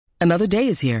Another day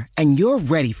is here, and you're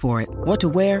ready for it. What to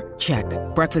wear? Check.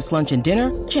 Breakfast, lunch, and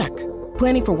dinner? Check.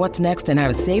 Planning for what's next and how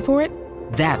to save for it?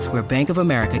 That's where Bank of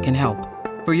America can help.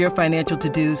 For your financial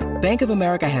to-dos, Bank of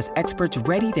America has experts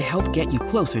ready to help get you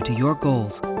closer to your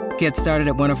goals. Get started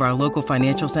at one of our local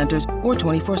financial centers or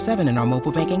 24/7 in our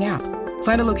mobile banking app.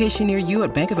 Find a location near you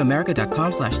at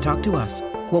bankofamerica.com/talktous.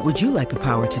 What would you like the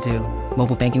power to do?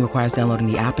 Mobile banking requires downloading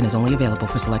the app and is only available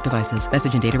for select devices.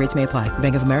 Message and data rates may apply.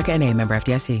 Bank of America N.A., member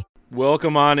FDIC.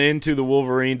 Welcome on into the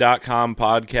Wolverine.com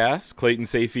podcast. Clayton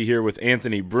Safey here with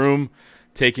Anthony Broom,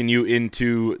 taking you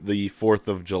into the 4th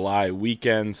of July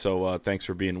weekend. So thanks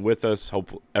for being with us.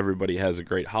 Hope everybody has a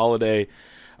great holiday.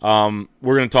 We're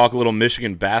going to talk a little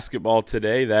Michigan basketball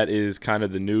today. That is kind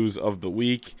of the news of the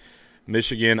week.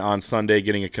 Michigan on Sunday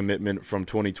getting a commitment from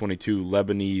 2022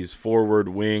 Lebanese forward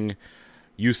wing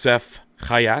Youssef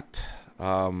Khayat.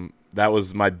 That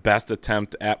was my best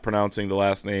attempt at pronouncing the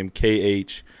last name,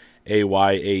 Khayat.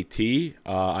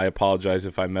 I apologize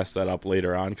if I messed that up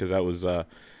later on because that was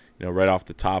right off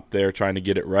the top there trying to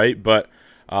get it right. But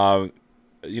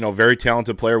very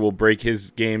talented player. Will break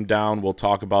his game down. We'll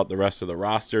talk about the rest of the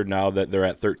roster now that they're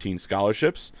at 13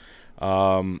 scholarships.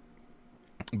 But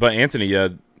Anthony,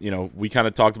 we kind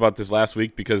of talked about this last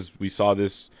week because we saw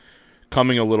this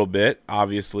coming a little bit.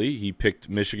 Obviously, he picked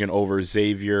Michigan over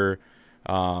Xavier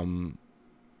and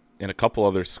a couple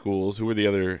other schools. Who were the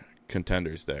other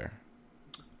contenders there?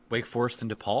 Wake Forest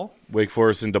and DePaul? Wake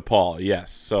Forest and DePaul,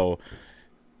 yes. So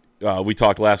we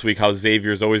talked last week how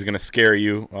Xavier is always going to scare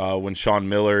you when Sean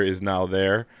Miller is now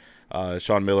there.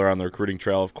 Sean Miller on the recruiting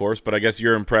trail, of course. But I guess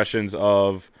your impressions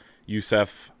of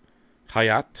Youssef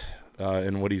Khayat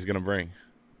and what he's going to bring.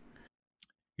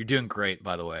 You're doing great,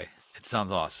 by the way. It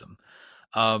sounds awesome.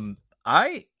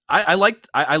 I like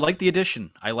the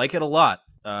addition. I like it a lot.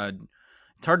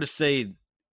 It's hard to say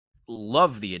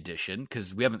love the addition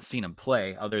because we haven't seen him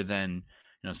play other than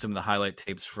some of the highlight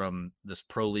tapes from this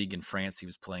pro league in France he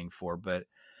was playing for. But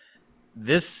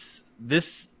this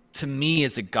to me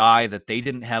is a guy that they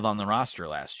didn't have on the roster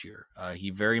last year.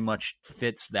 He very much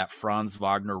fits that Franz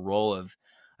Wagner role of,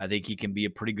 I think he can be a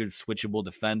pretty good switchable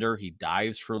defender. He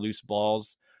dives for loose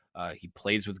balls. He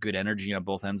plays with good energy on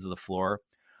both ends of the floor.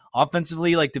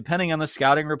 Offensively, depending on the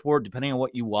scouting report, depending on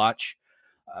what you watch,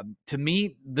 to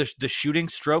me, the shooting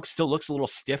stroke still looks a little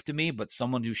stiff to me, but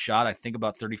someone who shot, I think,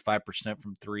 about 35%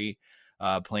 from three,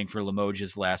 playing for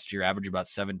Limoges last year, averaged about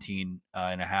 17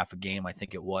 and a half a game, I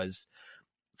think it was.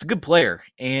 It's a good player.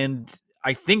 And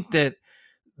I think that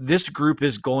this group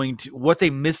is going to, what they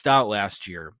missed out last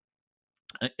year,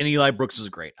 and Eli Brooks is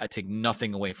great. I take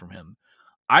nothing away from him.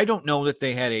 I don't know that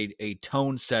they had a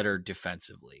tone setter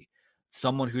defensively.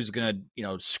 Someone who's going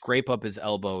to, scrape up his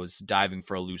elbows diving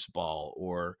for a loose ball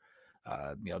or,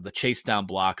 the chase down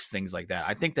blocks, things like that.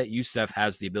 I think that Youssef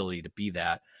has the ability to be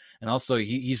that. And also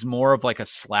he's more of a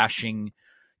slashing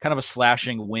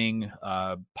wing,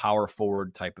 power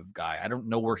forward type of guy. I don't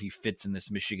know where he fits in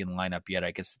this Michigan lineup yet.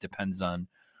 I guess it depends on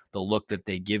the look that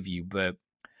they give you. But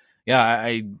yeah,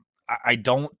 I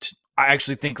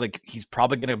actually think he's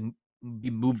probably going to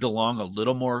be moved along a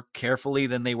little more carefully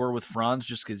than they were with Franz,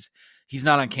 just because he's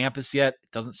not on campus yet.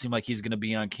 It doesn't seem like he's going to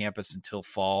be on campus until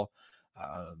fall.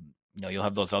 You'll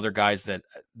have those other guys that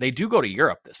they do go to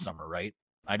Europe this summer, right?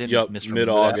 I didn't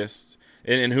misremember mid-August.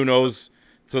 And who knows?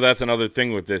 So that's another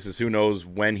thing with this is who knows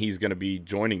when he's going to be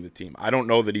joining the team. I don't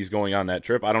know that he's going on that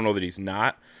trip. I don't know that he's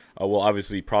not. We'll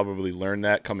obviously probably learn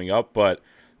that coming up, but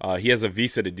he has a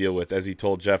visa to deal with, as he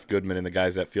told Jeff Goodman and the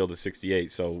guys at Field of 68.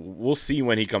 So we'll see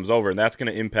when he comes over, and that's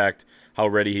going to impact how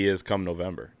ready he is come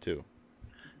November, too.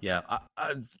 Yeah.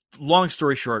 Long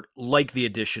story short, like the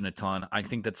addition a ton. I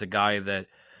think that's a guy that,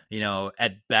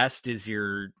 at best is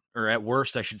or at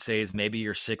worst, I should say, is maybe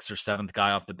your 6th or 7th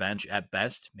guy off the bench. At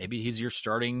best, maybe he's your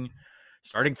starting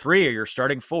 3 or your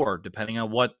starting 4, depending on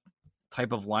what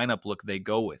type of lineup look they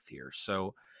go with here.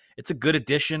 So it's a good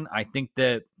addition. I think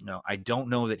that, I don't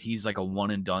know that he's a one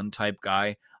and done type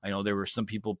guy. I know there were some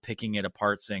people picking it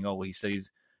apart saying, oh, well, he said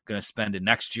he's going to spend it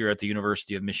next year at the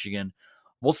University of Michigan.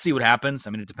 We'll see what happens. I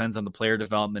mean, it depends on the player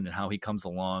development and how he comes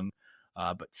along.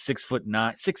 But 6'9",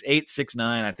 6'8", 6'9",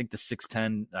 I think the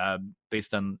 6'10",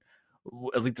 based on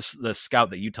at least the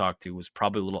scout that you talked to was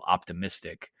probably a little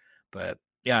optimistic. But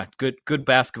yeah, good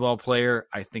basketball player.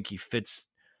 I think he fits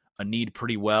a need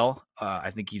pretty well.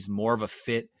 I think he's more of a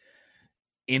fit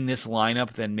in this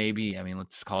lineup than maybe,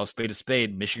 let's call a spade a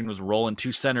spade. Michigan was rolling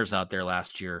 2 centers out there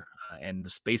last year, and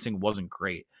the spacing wasn't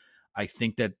great. I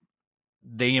think that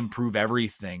they improve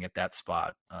everything at that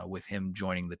spot with him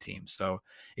joining the team. So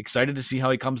excited to see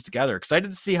how he comes together. Excited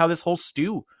to see how this whole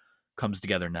stew comes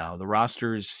together now. The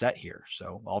roster is set here,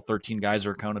 so all 13 guys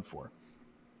are accounted for.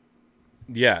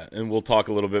 Yeah, and we'll talk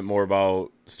a little bit more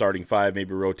about starting five,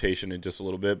 maybe rotation in just a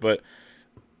little bit. But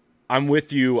I'm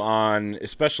with you on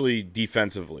especially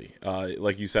defensively.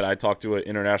 Like you said, I talked to an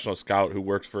international scout who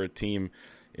works for a team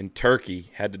in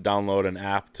Turkey, had to download an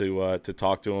app to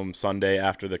talk to him Sunday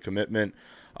after the commitment,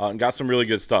 and got some really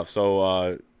good stuff.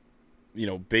 So,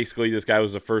 basically this guy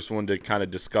was the first one to kind of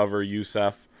discover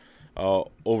Youssef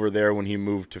over there when he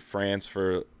moved to France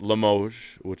for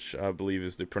Limoges, which I believe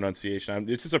is the pronunciation.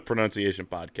 It's just a pronunciation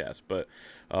podcast, but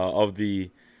of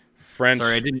the French.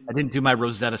 Sorry, I didn't do my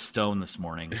Rosetta Stone this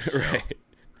morning. So. Right.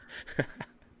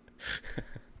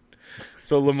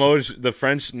 So Limoges, the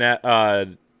French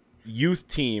youth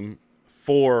team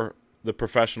for the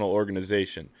professional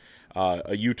organization,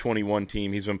 a U21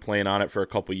 team. He's been playing on it for a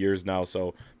couple years now,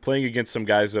 so playing against some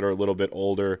guys that are a little bit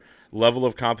older. Level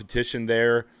of competition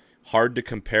there, hard to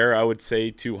compare, I would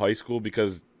say, to high school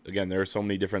because, again, there are so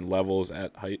many different levels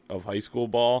of high school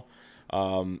ball.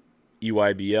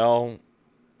 EYBL,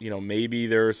 maybe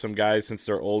there are some guys, since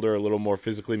they're older, a little more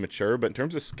physically mature. But in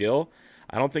terms of skill,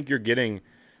 I don't think you're getting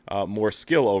more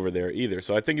skill over there either.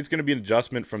 So I think it's going to be an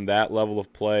adjustment from that level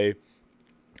of play.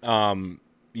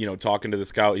 Talking to the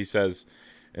scout, he says,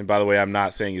 and by the way, I'm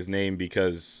not saying his name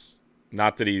because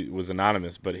not that he was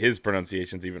anonymous, but his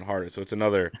pronunciation's even harder. So it's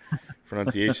another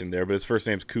pronunciation there. But his first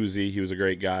name's Kuzi. He was a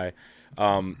great guy.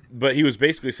 But he was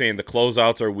basically saying the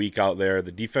closeouts are weak out there.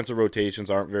 The defensive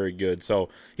rotations aren't very good. So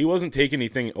he wasn't taking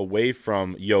anything away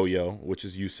from Yo-Yo, which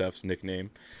is Youssef's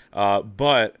nickname.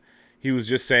 But he was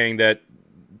just saying that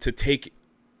to take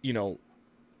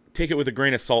it with a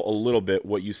grain of salt a little bit,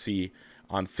 what you see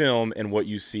on film and what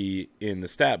you see in the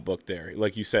stat book there.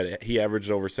 Like you said, he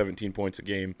averaged over 17 points a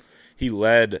game. He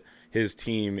led his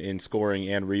team in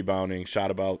scoring and rebounding, shot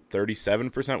about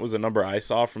 37% was the number I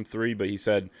saw from three, but he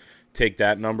said take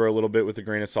that number a little bit with a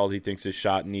grain of salt. He thinks his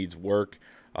shot needs work,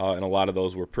 and a lot of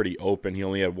those were pretty open. He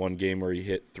only had one game where he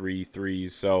hit 3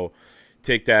 threes, so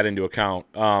take that into account.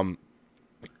 And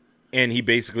he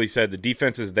basically said the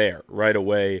defense is there right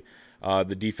away.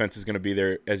 The defense is going to be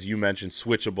there, as you mentioned,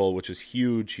 switchable, which is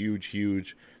huge, huge,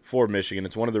 huge for Michigan.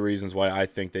 It's one of the reasons why I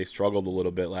think they struggled a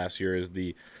little bit last year is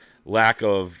the lack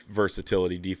of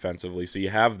versatility defensively. So you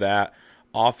have that.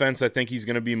 Offense, I think he's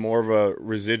going to be more of a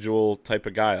residual type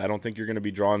of guy. I don't think you're going to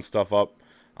be drawing stuff up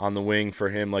on the wing for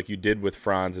him like you did with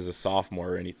Franz as a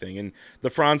sophomore or anything. And the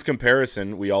Franz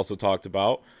comparison we also talked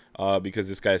about because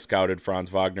this guy scouted Franz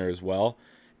Wagner as well.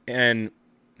 And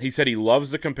he said he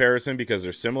loves the comparison because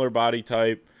they're similar body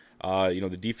type.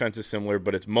 The defense is similar,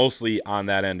 but it's mostly on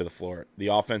that end of the floor. The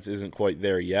offense isn't quite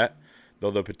there yet,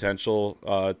 though the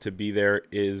potential to be there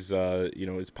is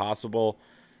possible.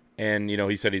 And,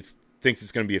 he said he thinks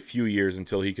it's going to be a few years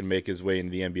until he can make his way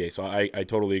into the NBA. So I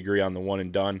totally agree on the one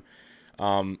and done.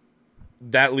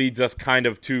 That leads us kind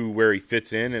of to where he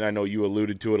fits in, and I know you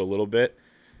alluded to it a little bit.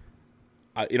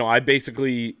 I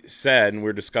basically said, and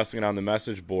we're discussing it on the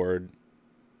message board,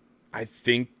 I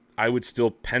think I would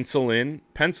still pencil in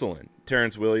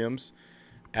Terrence Williams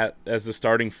as the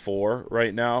starting four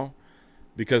right now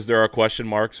because there are question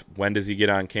marks. When does he get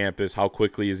on campus? How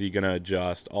quickly is he going to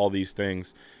adjust? All these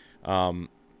things. And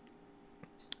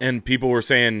people were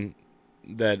saying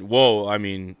that,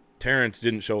 Terrence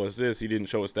didn't show us this. He didn't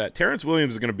show us that. Terrence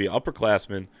Williams is going to be an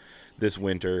upperclassman this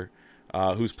winter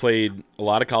who's played a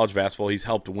lot of college basketball. He's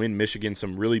helped win Michigan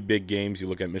some really big games. You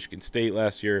look at Michigan State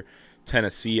last year.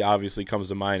 Tennessee obviously comes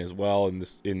to mind as well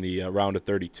in the round of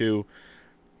 32.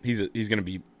 He's going to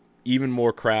be even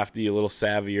more crafty, a little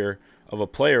savvier of a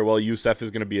player, while Youssef is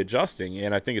going to be adjusting.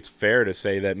 And I think it's fair to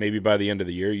say that maybe by the end of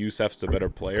the year, Youssef's the better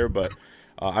player. But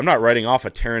I'm not writing off a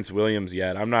Terrence Williams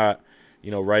yet. I'm not,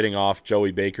 writing off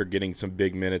Joey Baker getting some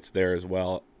big minutes there as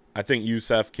well. I think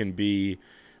Youssef can be,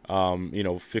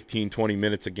 15, 20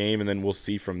 minutes a game, and then we'll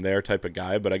see from there type of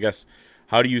guy. But I guess,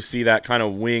 how do you see that kind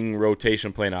of wing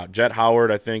rotation playing out? Jet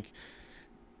Howard, I think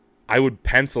I would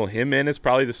pencil him in as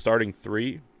probably the starting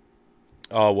three,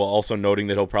 while also noting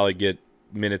that he'll probably get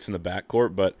minutes in the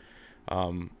backcourt. But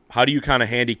how do you kind of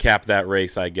handicap that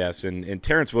race, I guess? And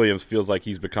Terrence Williams feels like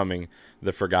he's becoming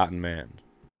the forgotten man.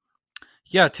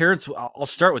 Yeah, I'll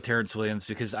start with Terrence Williams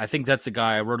because I think that's a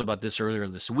guy. I wrote about this earlier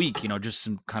this week, just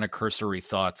some kind of cursory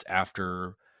thoughts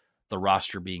after the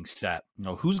roster being set.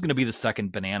 Who's going to be the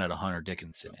second banana to Hunter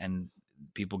Dickinson? And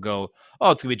people go,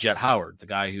 oh, it's going to be Jet Howard, the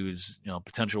guy who's,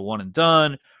 potential one and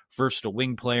done, versatile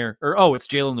wing player. Or, oh, it's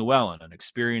Jalen Llewellyn, an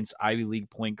experienced Ivy League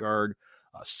point guard,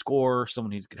 scorer,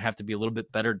 someone who's going to have to be a little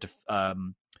bit better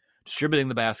distributing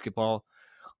the basketball.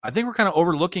 I think we're kind of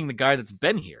overlooking the guy that's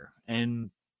been here. And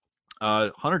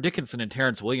Hunter Dickinson and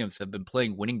Terrence Williams have been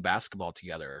playing winning basketball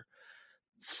together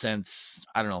since,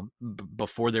 I don't know,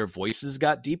 before their voices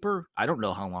got deeper. I don't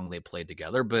know how long they played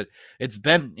together, but it's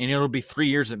been, and it'll be 3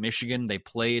 years at Michigan. They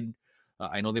played,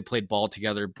 I know they played ball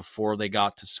together before they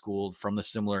got to school from the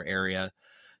similar area.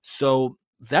 So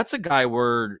that's a guy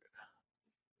where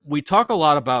we talk a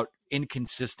lot about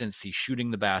inconsistency, shooting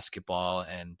the basketball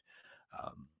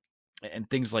um, and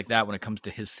things like that when it comes to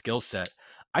his skill set.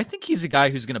 I think he's a guy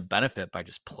who's going to benefit by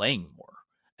just playing more.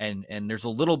 And there's a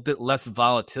little bit less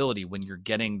volatility when you're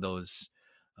getting those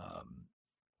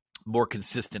more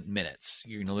consistent minutes.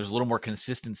 You know, there's a little more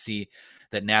consistency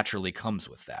that naturally comes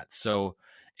with that. So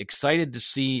excited to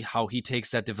see how he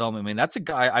takes that development. I mean, that's a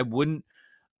guy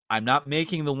I'm not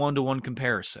making the one-to-one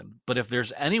comparison, but if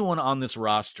there's anyone on this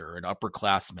roster, an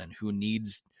upperclassman who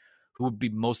would be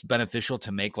most beneficial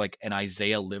to make like an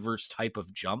Isaiah Livers type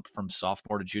of jump from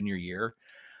sophomore to junior year,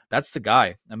 that's the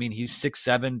guy. I mean, he's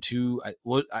 6'7",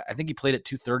 I think he played at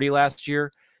 230 last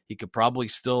year. He could probably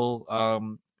still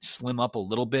slim up a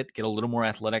little bit, get a little more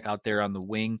athletic out there on the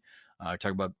wing.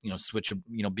 Talk about, being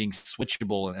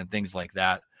switchable and things like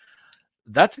that.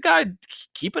 That's a guy,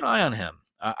 keep an eye on him.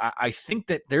 I think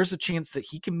that there's a chance that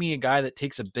he can be a guy that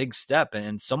takes a big step,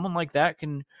 and someone like that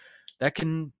can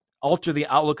alter the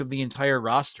outlook of the entire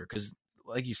roster. Because,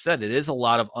 like you said, it is a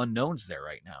lot of unknowns there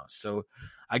right now. So,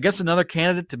 I guess another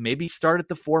candidate to maybe start at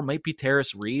the 4 might be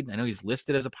Terrace Reed. I know he's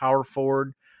listed as a power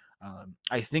forward.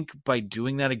 I think by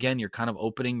doing that again, you're kind of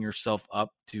opening yourself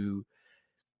up to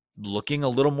looking a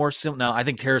little more simple. Now, I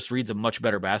think Terrace Reed's a much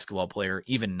better basketball player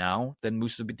even now than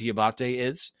Moussa Diabate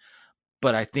is.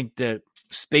 But I think that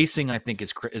spacing, I think,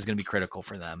 is going to be critical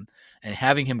for them. And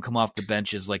having him come off the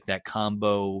bench is like that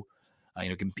combo.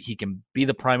 He can be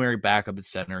the primary backup at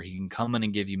center. He can come in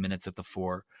and give you minutes at the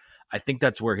 4. I think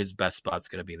that's where his best spot's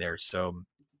going to be there. So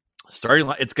starting,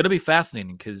 it's going to be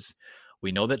fascinating because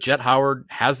we know that Jet Howard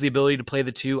has the ability to play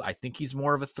the 2. I think he's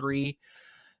more of a 3.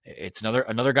 It's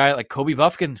another guy like Kobe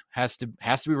Buffkin has to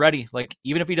be ready. Like,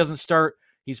 even if he doesn't start,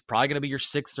 he's probably going to be your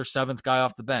 6th or 7th guy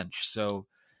off the bench. So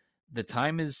the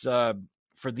time is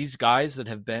for these guys that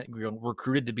have been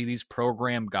recruited to be these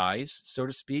program guys, so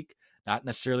to speak, not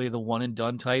necessarily the one and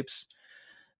done types.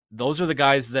 Those are the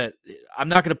guys that I'm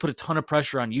not going to put a ton of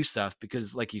pressure on Youssef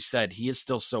because, like you said, he is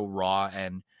still so raw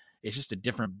and it's just a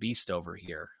different beast over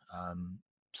here.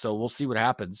 So we'll see what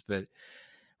happens. But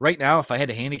right now, if I had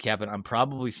to handicap it, I'm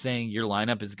probably saying your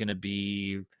lineup is going to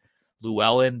be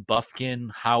Llewellyn,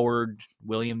 Buffkin, Howard,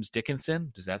 Williams,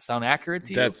 Dickinson. Does that sound accurate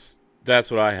to you?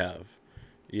 That's what I have.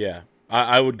 Yeah,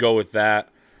 I would go with that.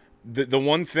 The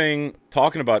one thing,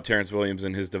 talking about Terrence Williams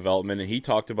and his development, and he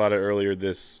talked about it earlier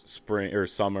this spring or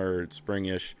summer,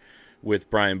 springish,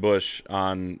 with Brian Bush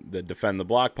on the Defend the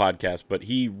Block podcast, but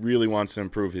he really wants to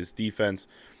improve his defense.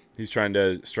 He's trying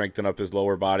to strengthen up his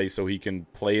lower body so he can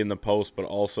play in the post, but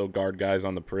also guard guys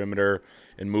on the perimeter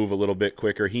and move a little bit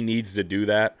quicker. He needs to do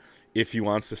that if he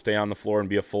wants to stay on the floor and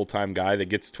be a full-time guy that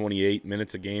gets 28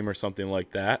 minutes a game or something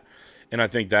like that. And I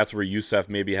think that's where Youssef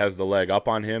maybe has the leg up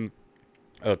on him.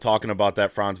 Talking about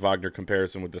that Franz Wagner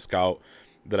comparison with the scout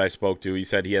that I spoke to, he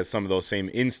said he has some of those same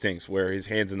instincts where his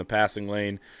hand's in the passing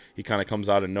lane. He kind of comes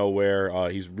out of nowhere.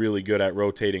 He's really good at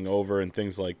rotating over and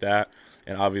things like that.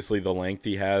 And obviously the length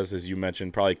he has, as you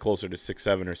mentioned, probably closer to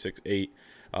 6'7" or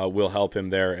 6'8", will help him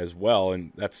there as well.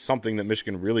 And that's something that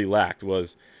Michigan really lacked,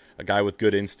 was a guy with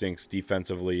good instincts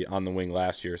defensively on the wing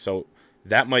last year. So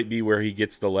that might be where he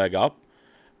gets the leg up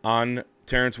on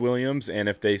Terrence Williams. And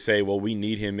if they say, well, we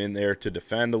need him in there to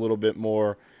defend a little bit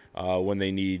more when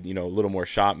they need, a little more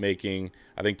shot making,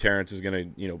 I think Terrence is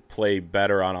going to, play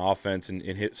better on offense and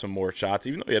hit some more shots.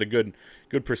 Even though he had a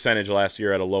good percentage last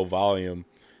year at a low volume,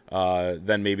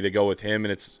 then maybe they go with him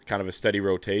and it's kind of a steady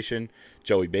rotation.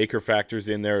 Joey Baker factors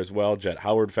in there as well. Jet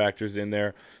Howard factors in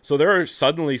there. So there are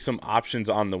suddenly some options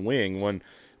on the wing when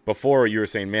before you were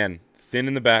saying, man, thin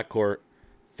in the backcourt,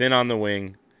 thin on the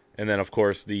wing, and then, of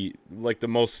course, the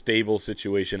most stable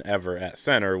situation ever at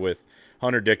center with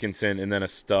Hunter Dickinson and then a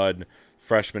stud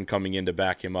freshman coming in to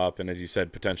back him up and, as you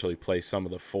said, potentially play some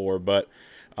of the 4. But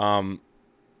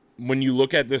when you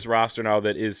look at this roster now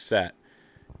that is set,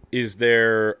 is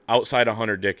there, outside of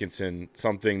Hunter Dickinson,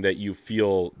 something that you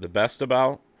feel the best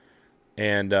about?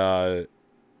 And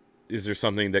is there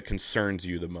something that concerns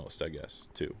you the most, I guess,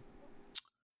 too?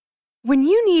 When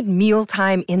you need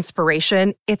mealtime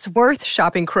inspiration, it's worth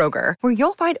shopping Kroger, where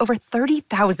you'll find over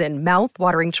 30,000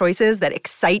 mouth-watering choices that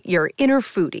excite your inner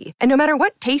foodie. And no matter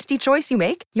what tasty choice you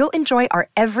make, you'll enjoy our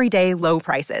everyday low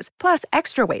prices, plus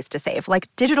extra ways to save, like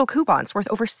digital coupons worth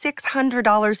over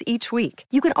 $600 each week.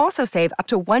 You can also save up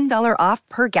to $1 off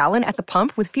per gallon at the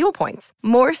pump with fuel points.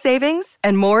 More savings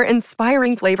and more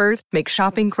inspiring flavors make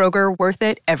shopping Kroger worth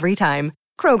it every time.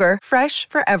 Kroger, fresh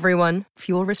for everyone.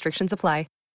 Fuel restrictions apply.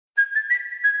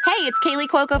 Hey, it's Kaylee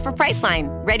Cuoco for Priceline.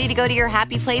 Ready to go to your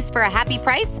happy place for a happy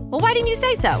price? Well, why didn't you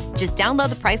say so? Just download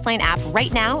the Priceline app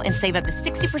right now and save up to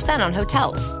 60% on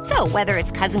hotels. So whether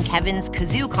it's Cousin Kevin's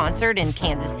Kazoo Concert in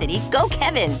Kansas City, go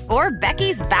Kevin, or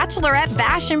Becky's Bachelorette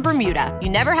Bash in Bermuda, you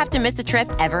never have to miss a trip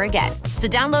ever again. So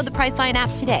download the Priceline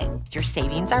app today. Your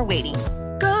savings are waiting.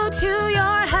 Go to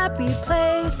your happy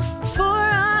place for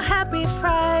a happy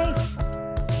price.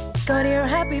 Go to your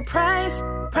happy price,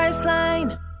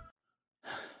 Priceline.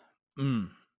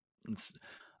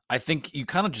 I think you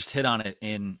kind of just hit on it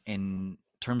in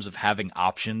terms of having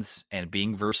options and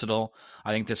being versatile.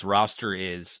 I think this roster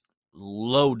is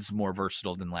loads more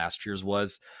versatile than last year's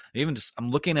was. Even just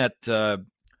I'm looking at some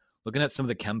of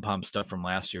the Chem Pump stuff from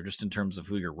last year, just in terms of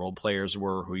who your role players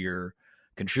were, who your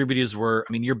contributors were.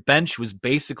 I mean, your bench was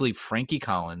basically Frankie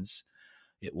Collins,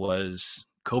 it was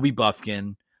Kobe Buffkin,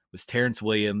 it was Terrence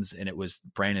Williams, and it was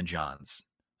Brandon Johns.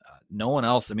 No one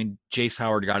else. I mean, Jace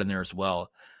Howard got in there as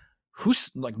well.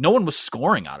 No one was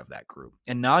scoring out of that group.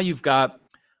 And now you've got,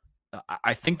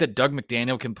 I think that Doug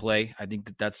McDaniel can play. I think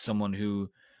that that's someone who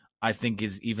I think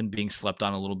is even being slept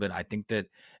on a little bit. I think that,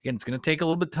 again, it's going to take a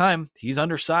little bit of time. He's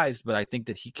undersized, but I think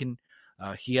that he can,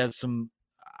 he has some,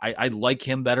 I like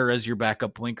him better as your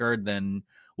backup point guard than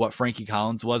what Frankie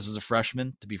Collins was as a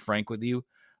freshman, to be frank with you.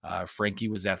 Frankie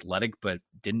was athletic, but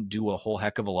didn't do a whole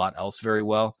heck of a lot else very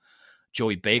well.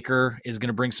 Joey Baker is going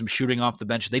to bring some shooting off the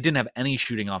bench. They didn't have any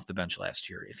shooting off the bench last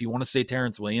year. If you want to say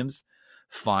Terrence Williams,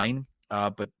 fine,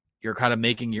 but you're kind of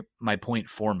making my point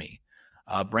for me.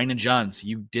 Brandon Johns,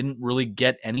 you didn't really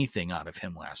get anything out of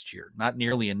him last year, not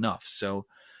nearly enough. So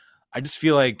I just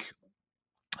feel like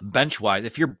bench-wise,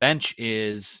 if your bench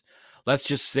is, let's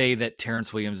just say that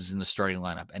Terrence Williams is in the starting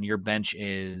lineup, and your bench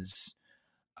is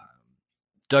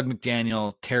Doug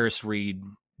McDaniel, Terrace Reed,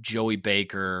 Joey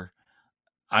Baker,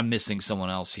 I'm missing someone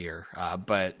else here,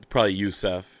 but probably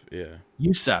Youssef. Yeah,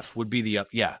 Youssef would be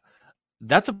yeah.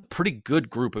 That's a pretty good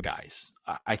group of guys.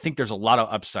 I think there's a lot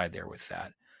of upside there with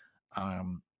that.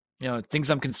 Things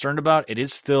I'm concerned about. It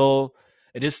is still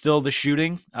the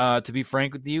shooting. To be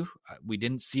frank with you, we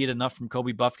didn't see it enough from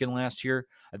Kobe Buffkin last year.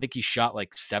 I think he shot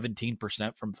like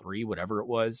 17% from three, whatever it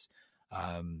was.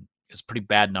 It's a pretty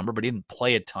bad number, but he didn't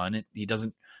play a ton. He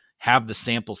doesn't have the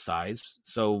sample size.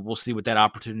 So we'll see what that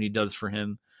opportunity does for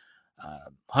him.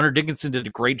 Hunter Dickinson did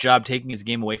a great job taking his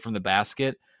game away from the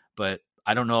basket, but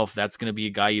I don't know if that's going to be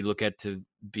a guy you look at to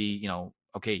be,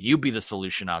 okay, you be the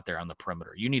solution out there on the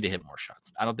perimeter. You need to hit more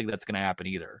shots. I don't think that's going to happen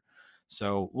either.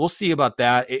 So we'll see about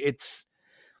that.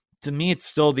 To me, it's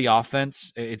still the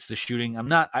offense. It's the shooting.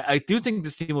 I do think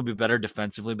this team will be better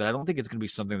defensively, but I don't think it's going to be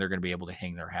something they're going to be able to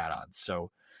hang their hat on. So,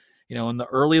 in the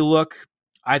early look,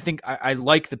 I think I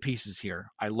like the pieces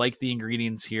here. I like the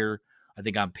ingredients here. I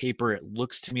think on paper, it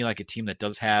looks to me like a team that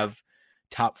does have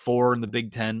top 4 in the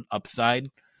Big Ten upside.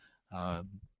 But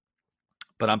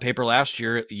on paper last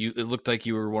year, it looked like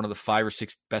you were one of the 5 or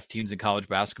 6 best teams in college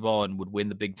basketball and would win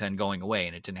the Big Ten going away,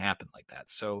 and it didn't happen like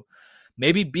that. So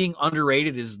maybe being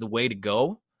underrated is the way to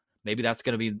go. Maybe that's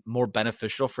going to be more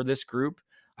beneficial for this group.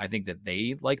 I think that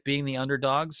they like being the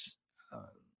underdogs.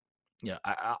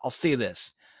 I'll say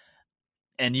this.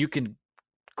 And you can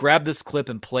grab this clip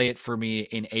and play it for me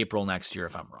in April next year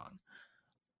if I'm wrong.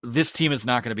 This team is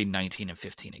not going to be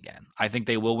 19-15 again. I think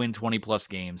they will win 20-plus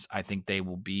games. I think they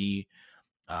will be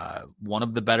one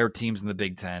of the better teams in the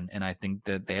Big Ten, and I think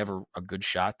that they have a good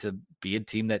shot to be a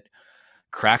team that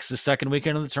cracks the second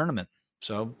weekend of the tournament.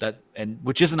 So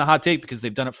which isn't a hot take because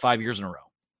they've done it 5 years in a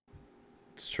row.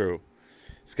 It's true.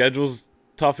 Schedule's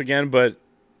tough again, but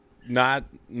not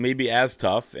maybe as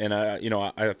tough. And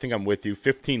I think I'm with you.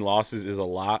 15 losses is a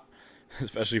lot,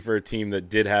 especially for a team that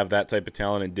did have that type of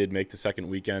talent and did make the second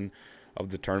weekend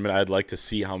of the tournament. I'd like to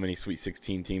see how many Sweet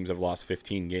 16 teams have lost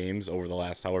 15 games over the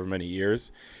last however many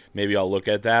years. Maybe I'll look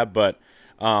at that, but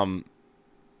I'm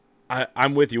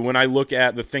with you. When I look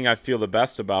at the thing I feel the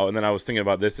best about, and then I was thinking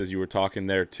about this as you were talking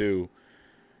there too,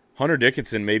 Hunter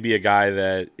Dickinson may be a guy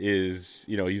that is,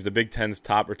 he's the Big Ten's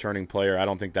top returning player. I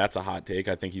don't think that's a hot take.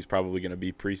 I think he's probably going to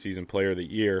be preseason player of the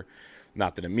year.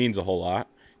 Not that it means a whole lot.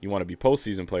 You want to be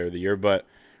postseason player of the year, but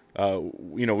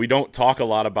we don't talk a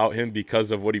lot about him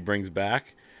because of what he brings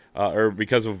back. or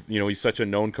because of, he's such a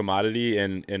known commodity,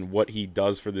 and what he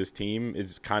does for this team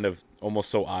is kind of almost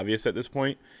so obvious at this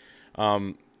point.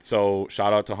 So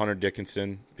shout out to Hunter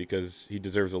Dickinson, because he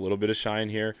deserves a little bit of shine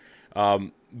here.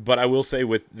 But I will say,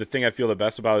 with the thing I feel the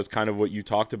best about is kind of what you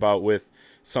talked about with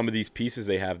some of these pieces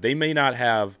they have. They may not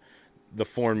have the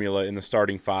formula in the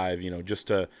starting five, just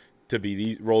to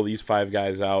roll these five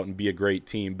guys out and be a great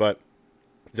team, but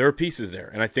there are pieces there,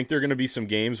 and I think there are going to be some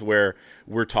games where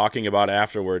we're talking about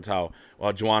afterwards how,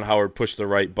 well, Juwan Howard pushed the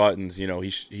right buttons.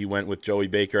 He went with Joey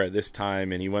Baker at this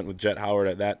time, and he went with Jet Howard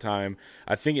at that time.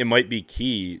 I think it might be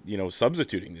key,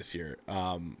 substituting this year,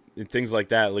 and things like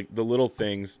that, like the little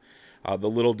things, the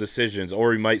little decisions.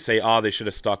 Or we might say, they should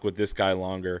have stuck with this guy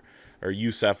longer. Or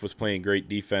Youssef was playing great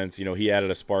defense. He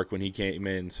added a spark when he came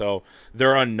in. So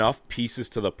there are enough pieces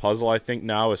to the puzzle, I think,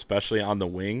 now, especially on the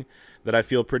wing, that I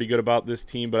feel pretty good about this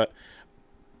team. But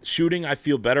shooting, I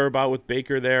feel better about with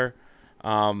Baker there.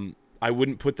 I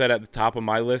wouldn't put that at the top of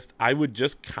my list. I would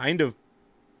just kind of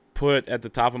put at the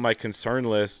top of my concern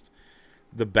list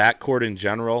the backcourt in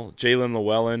general. Jalen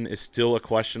Llewellyn is still a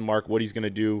question mark, what he's going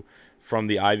to do from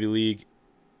the Ivy League.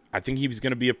 I think he's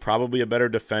going to be probably a better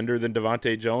defender than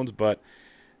Devontae Jones, but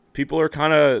people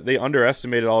are they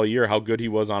underestimated all year how good he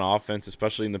was on offense,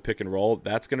 especially in the pick and roll.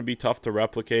 That's going to be tough to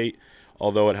replicate,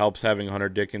 although it helps having Hunter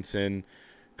Dickinson.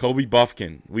 Kobe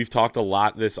Buffkin, we've talked a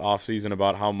lot this offseason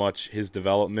about how much his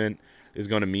development is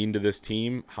going to mean to this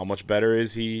team. How much better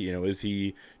is he? Is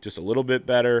he just a little bit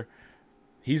better?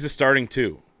 He's a starting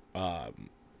two.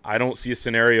 I don't see a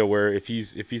scenario where if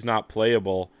he's not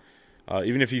playable,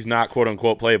 even if he's not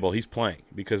quote-unquote playable, he's playing,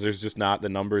 because there's just not the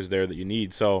numbers there that you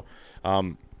need. So,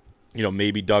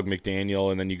 maybe Doug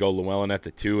McDaniel, and then you go Llewellyn at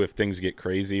the two if things get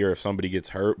crazy or if somebody gets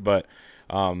hurt. But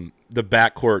the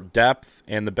backcourt depth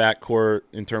and the backcourt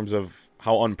in terms of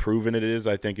how unproven it is,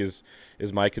 I think is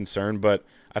my concern. But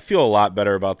I feel a lot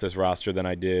better about this roster than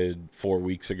I did 4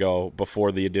 weeks ago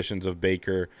before the additions of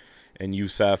Baker and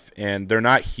Youssef. And they're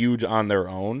not huge on their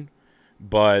own,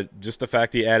 but just the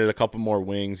fact that you added a couple more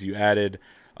wings, you added,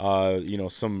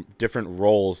 some different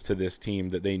roles to this team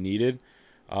that they needed,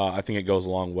 I think it goes a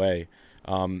long way.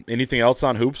 Anything else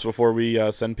on hoops before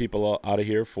we send people out of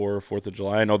here for 4th of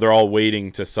July? I know they're all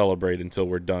waiting to celebrate until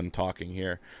we're done talking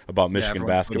here about Michigan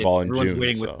basketball in June.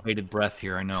 Waiting with bated breath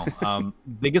here, I know.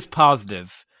 Biggest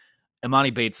positive,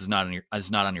 Emoni Bates is not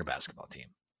on your basketball team.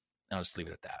 I'll just leave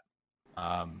it at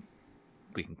that.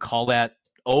 We can call that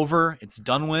over. It's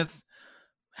done with.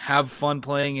 Have fun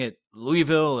playing at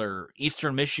Louisville or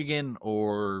Eastern Michigan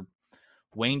or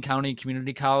Wayne County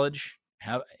Community College.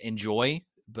 Enjoy,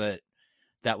 but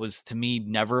that was, to me,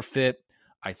 never fit.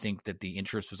 I think that the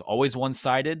interest was always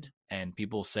one-sided, and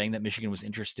people saying that Michigan was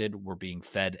interested were being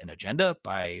fed an agenda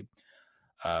by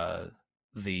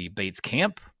the Bates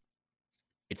camp.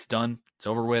 It's done. It's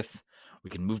over with. We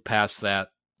can move past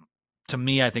that. To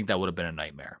me, I think that would have been a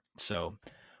nightmare. So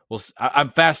I'm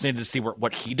fascinated to see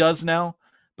what he does now.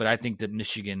 But I think that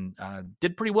Michigan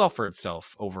did pretty well for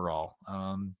itself overall.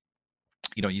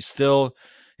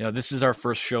 This is our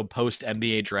first show post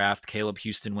NBA draft. Caleb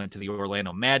Houston went to the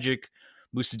Orlando Magic.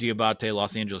 Moussa Diabate,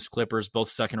 Los Angeles Clippers, both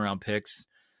second-round picks.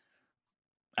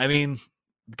 I mean,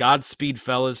 Godspeed,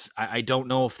 fellas. I don't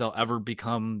know if they'll ever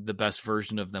become the best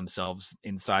version of themselves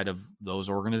inside of those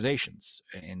organizations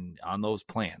and on those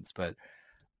plans. But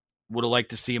would have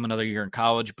liked to see him another year in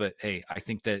college. But hey, I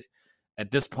think that at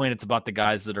this point, it's about the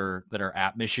guys that are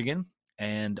at Michigan,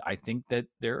 and I think that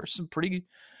there are some pretty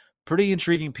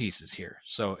intriguing pieces here.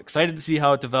 So excited to see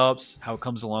how it develops, how it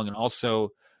comes along, and also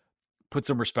put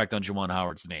some respect on Juwan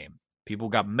Howard's name. People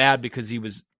got mad because he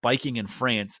was biking in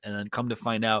France, and then come to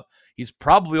find out he's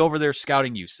probably over there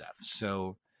scouting Youssef.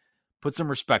 So put some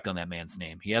respect on that man's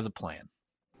name. He has a plan.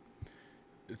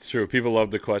 It's true. People love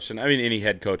the question. I mean, any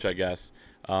head coach, I guess.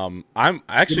 I'm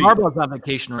actually Harbaugh's on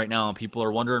vacation right now, and people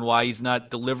are wondering why he's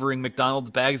not delivering McDonald's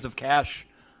bags of cash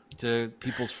to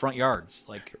people's front yards.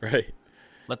 Like, right.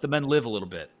 Let the men live a little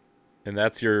bit. And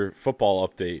that's your football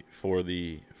update for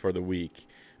the week.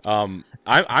 I'm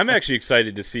actually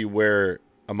excited to see where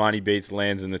Emoni Bates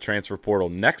lands in the transfer portal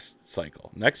next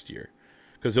year,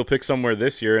 because he'll pick somewhere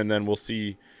this year, and then we'll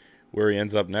see where he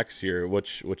ends up next year,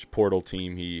 which portal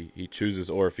team he chooses,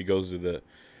 or if he goes to the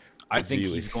I think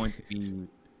he's going to be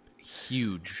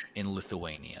huge in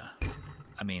Lithuania.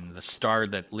 I mean, the star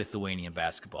that Lithuanian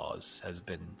basketball has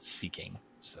been seeking.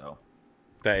 So,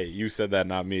 hey, you said that,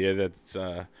 not me. That's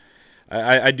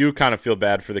I do kind of feel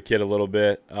bad for the kid a little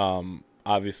bit.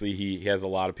 Obviously, he has a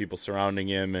lot of people surrounding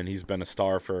him, and he's been a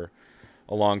star for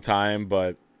a long time.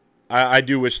 But I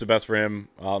do wish the best for him,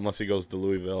 unless he goes to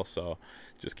Louisville. So,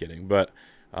 just kidding. But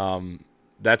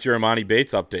that's your Amani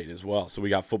Bates update as well. So we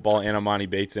got football and Amani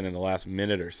Bates in the last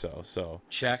minute or so. So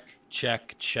check.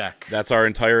 That's our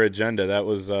entire agenda. That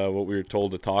was what we were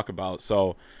told to talk about.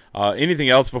 So anything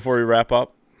else before we wrap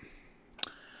up?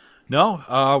 No,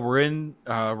 we're in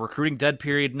recruiting dead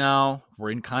period now.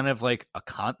 We're in kind of like a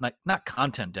not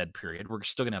content dead period. We're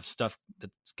still gonna have stuff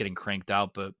that's getting cranked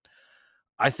out, but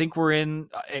I think we're in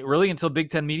really until Big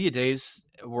Ten Media Days.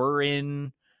 We're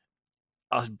in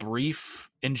a brief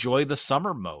enjoy the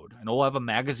summer mode. I know we'll have a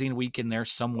magazine week in there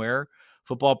somewhere.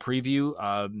 Football preview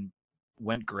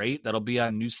went great. That'll be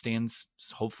on newsstands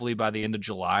hopefully by the end of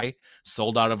July.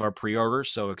 Sold out of our pre-order,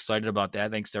 so excited about that.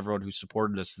 Thanks to everyone who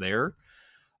supported us there.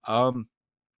 I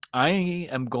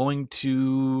am going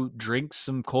to drink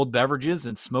some cold beverages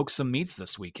and smoke some meats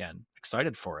this weekend.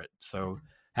 Excited for it. So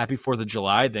happy 4th of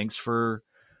July. Thanks for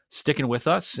sticking with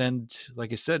us. And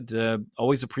like I said,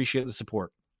 always appreciate the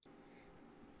support.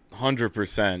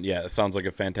 100%. Yeah, it sounds like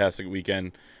a fantastic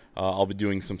weekend. I'll be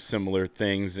doing some similar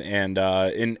things. And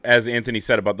as Anthony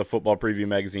said about the Football Preview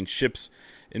magazine, ships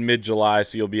in mid-July,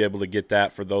 so you'll be able to get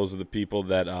that for those of the people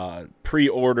that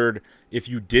pre-ordered. If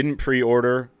you didn't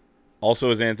pre-order,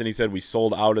 also, as Anthony said, we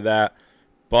sold out of that.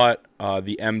 But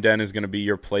the M-Den is going to be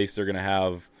your place. They're going to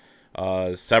have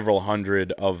several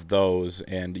hundred of those,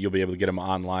 and you'll be able to get them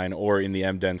online or in the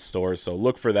M-Den stores. So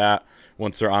look for that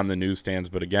once they're on the newsstands.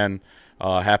 But again,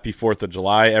 happy 4th of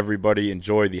July, everybody.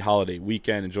 Enjoy the holiday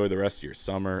weekend. Enjoy the rest of your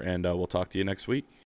summer, and we'll talk to you next week.